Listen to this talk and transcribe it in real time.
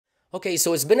Okay,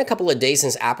 so it's been a couple of days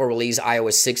since Apple released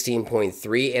iOS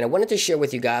 16.3, and I wanted to share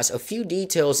with you guys a few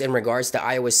details in regards to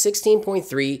iOS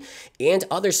 16.3 and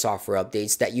other software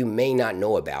updates that you may not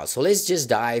know about. So let's just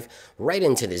dive right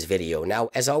into this video. Now,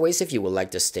 as always, if you would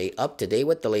like to stay up to date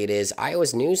with the latest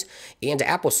iOS news and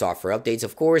Apple software updates,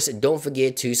 of course, don't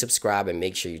forget to subscribe and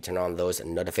make sure you turn on those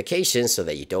notifications so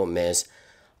that you don't miss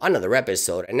another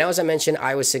episode. And now, as I mentioned,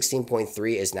 iOS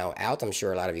 16.3 is now out. I'm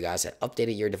sure a lot of you guys have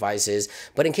updated your devices,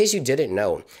 but in case you didn't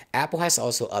know, Apple has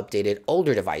also updated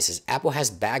older devices. Apple has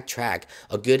backtracked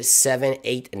a good 7,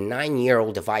 8,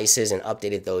 9-year-old devices and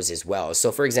updated those as well.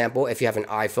 So for example, if you have an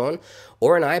iPhone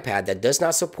or an iPad that does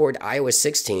not support iOS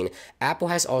 16, Apple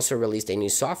has also released a new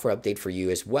software update for you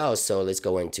as well. So let's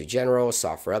go into General,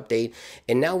 Software Update,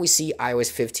 and now we see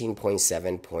iOS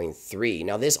 15.7.3.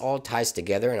 Now this all ties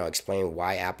together, and I'll explain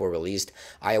why Apple released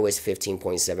iOS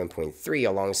 15.7.3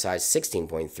 alongside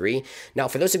 16.3. Now,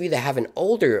 for those of you that have an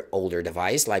older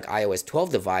device, like iOS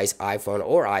 12 device, iPhone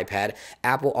or iPad,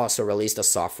 Apple also released a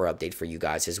software update for you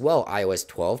guys as well, iOS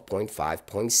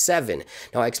 12.5.7.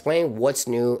 Now, I explain what's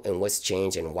new and what's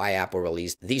changed and why Apple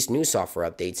released these new software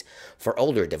updates for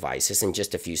older devices in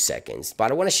just a few seconds. But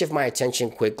I want to shift my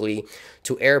attention quickly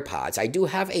to AirPods. I do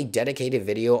have a dedicated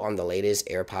video on the latest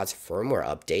AirPods firmware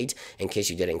update. In case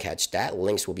you didn't catch that,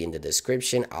 links will be in the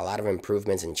description. A lot of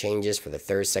improvements and changes for the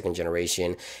third, second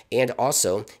generation, and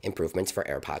also improvements for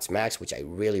AirPods Max, which I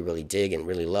really dig and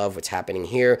really love what's happening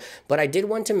here. But I did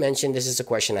want to mention, this is a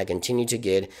question I continue to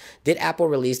get: did Apple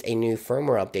release a new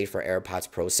firmware update for AirPods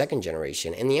Pro second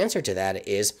generation? And the answer to that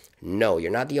is no, you're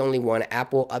not the only one.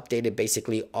 Apple updated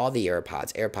basically all the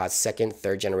AirPods, AirPods second,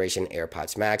 third generation,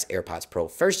 AirPods Max, AirPods Pro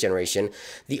first generation.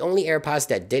 The only AirPods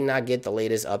that did not get the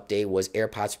latest update was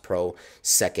AirPods Pro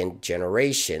second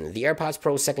generation. The AirPods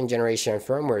Pro second generation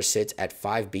firmware sits at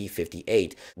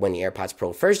 5B58, when the AirPods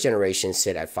Pro first generation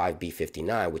sit at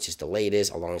 5B59, which is the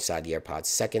latest, alongside the AirPods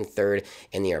second, third,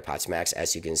 and the AirPods Max,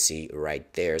 as you can see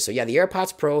right there. So yeah, the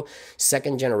AirPods Pro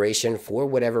second generation, for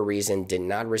whatever reason, did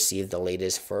not receive the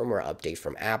latest firmware update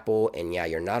from Apple. And yeah,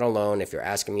 you're not alone. If you're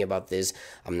asking me about this,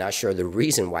 I'm not sure the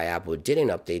reason why Apple didn't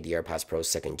update the AirPods Pro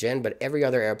second gen, but every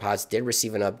other AirPods did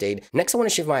receive an update. Next, I want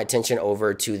to shift my attention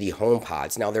over to the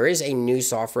HomePods. Now, there is a new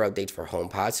software update for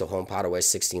HomePod. So HomePod OS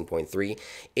 16.3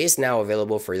 is now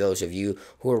available for those of you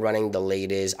who are running the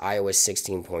latest iOS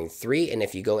 16.3. And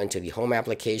if you go into the Home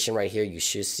application right here, you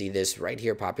should see this right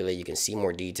here populate. You can see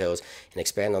more details and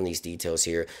expand on these details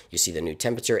here. You see the new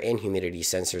temperature and humidity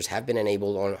sensors have been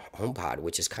enabled on HomePod,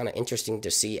 which is kind of interesting to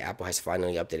see. Apple has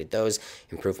finally updated those.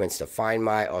 Improvements to Find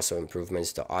My, also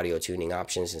improvements to audio tuning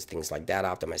options and things like that,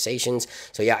 optimizations.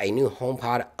 So yeah, a new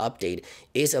HomePod update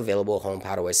is available,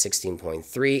 HomePod OS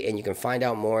 16.3, and you can find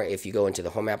out more if you go into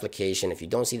the Home application. If you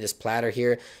don't see this platter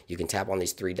here, you can tap on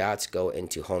these three dots, go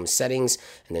into Home Settings,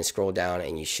 and then scroll down,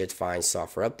 and you should find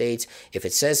Software Updates. If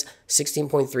it says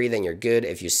 16.3, then you're good.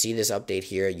 If you see this update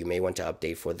here, you may want to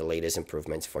update for the latest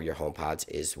improvements for your HomePods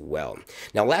as well.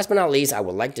 Now, last but not least, I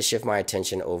would like to shift my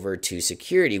attention over to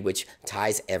security, which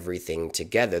ties everything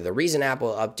together. The reason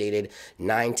Apple updated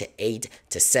 9 to 8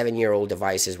 to 7-year-old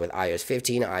devices with iOS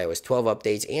 15, iOS 12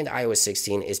 updates, and iOS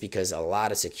 16 is because a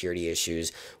lot of security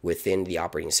issues within the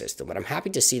operating system. But I'm happy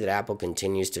to see that Apple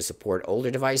continues to support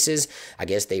older devices. I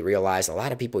guess they realize a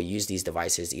lot of people use these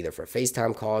devices either for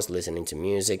FaceTime calls, listening to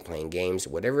music, playing games,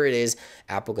 whatever it is.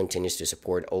 Apple continues to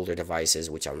support older devices,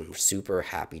 which I'm super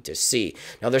happy to see.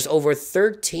 Now, there's over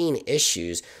 13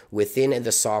 issues within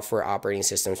the software operating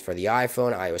systems for the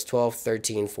iPhone, iOS 12,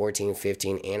 13, 14,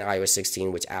 15, and iOS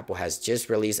 16, which Apple has just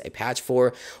released a patch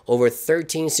for. Over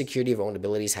 13 security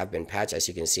vulnerabilities have been patched, as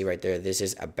you can see right there. This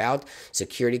is about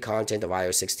security content of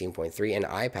iOS 16.3 and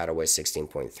iPadOS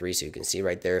 16.3. So you can see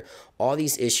right there, all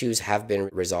these issues have been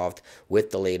resolved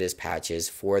with the latest patches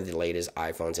for the latest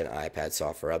iPhones and iPad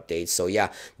software updates. So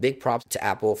yeah, big props to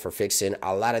Apple for fixing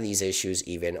a lot of these issues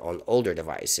even on older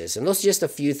devices. And those are just a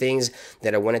few things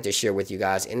that I wanted to share with you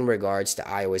guys in regards to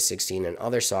iOS 16 and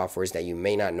other softwares that you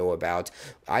may not know about.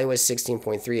 iOS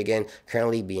 16.3, again,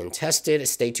 currently being tested.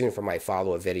 Stay tuned for my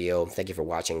follow-up video. Thank you for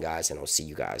watching, guys, and I'll see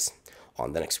you guys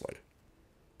on the next one.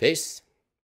 Peace.